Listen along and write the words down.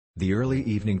The early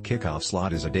evening kickoff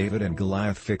slot is a David and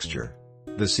Goliath fixture.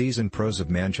 The seasoned pros of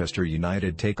Manchester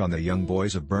United take on the young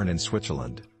boys of Bern in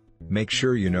Switzerland. Make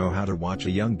sure you know how to watch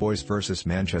a Young Boys vs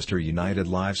Manchester United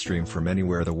live stream from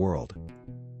anywhere in the world.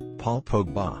 Paul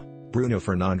Pogba, Bruno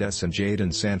Fernandes and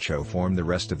Jadon Sancho form the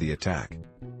rest of the attack.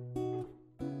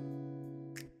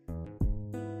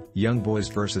 Young Boys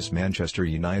vs Manchester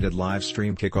United live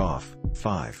stream kickoff,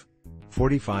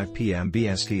 5:45 p.m.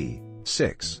 BST,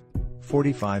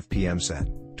 6:45 p.m. set,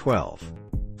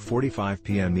 12:45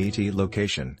 p.m. ET.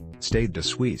 Location, Stade de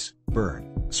Suisse,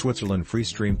 Bern, Switzerland. Free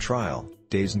stream trial,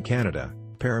 DAZN Canada,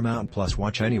 Paramount Plus.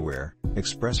 Watch anywhere,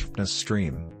 Express Fitness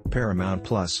Stream, Paramount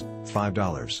Plus,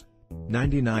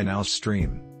 $5.99 Ouse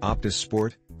Stream, Optus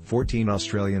Sport, $14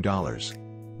 Australian dollars.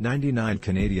 99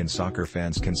 Canadian soccer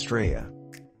fans can Straya.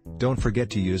 Don't forget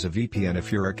to use a VPN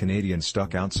if you're a Canadian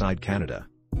stuck outside Canada.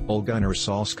 Ole Gunnar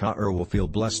Solskjaer will feel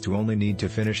blessed to only need to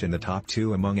finish in the top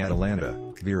 2 among Atalanta,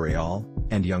 Villarreal,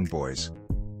 and Young Boys.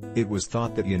 It was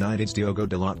thought that United's Diogo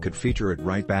Dalot could feature at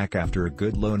right back after a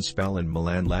good loan spell in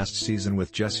Milan last season,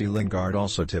 with Jesse Lingard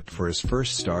also tipped for his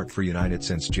first start for United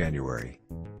since January.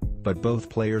 But both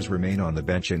players remain on the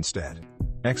bench instead.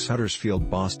 Ex-Huddersfield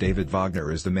boss David Wagner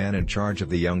is the man in charge of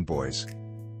the Young Boys.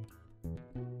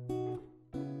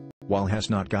 While has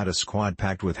not got a squad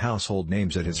packed with household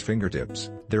names at his fingertips,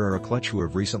 there are a clutch who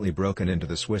have recently broken into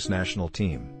the Swiss national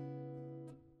team.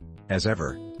 As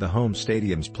ever, the home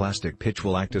stadium's plastic pitch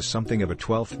will act as something of a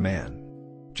 12th man.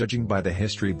 Judging by the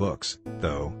history books,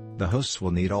 though, the hosts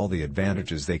will need all the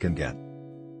advantages they can get.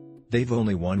 They've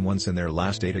only won once in their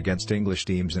last 8 against English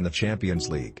teams in the Champions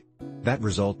League. That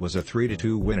result was a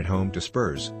 3-2 win at home to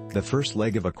Spurs, the first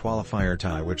leg of a qualifier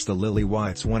tie which the Lily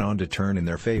Whites went on to turn in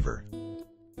their favour.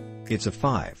 It's a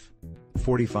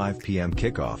 5:45 p.m.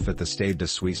 kickoff at the Stade de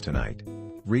Suisse tonight.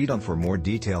 Read on for more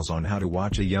details on how to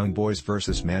watch a Young Boys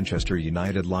vs Manchester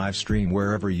United live stream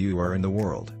wherever you are in the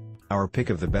world. Our pick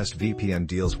of the best VPN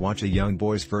deals: watch a Young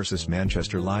Boys vs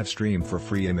Manchester live stream for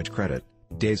free image credit.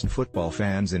 DAZN football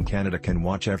fans in Canada can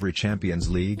watch every Champions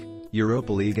League,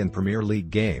 Europa League and Premier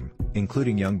League game,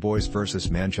 including Young Boys vs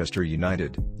Manchester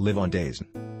United, live on DAZN.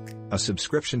 A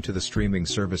subscription to the streaming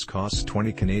service costs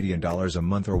 $20 Canadian a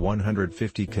month or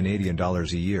 $150 Canadian a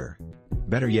year.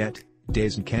 Better yet,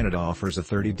 DAZN Canada offers a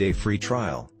 30-day free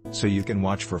trial, so you can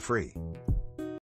watch for free.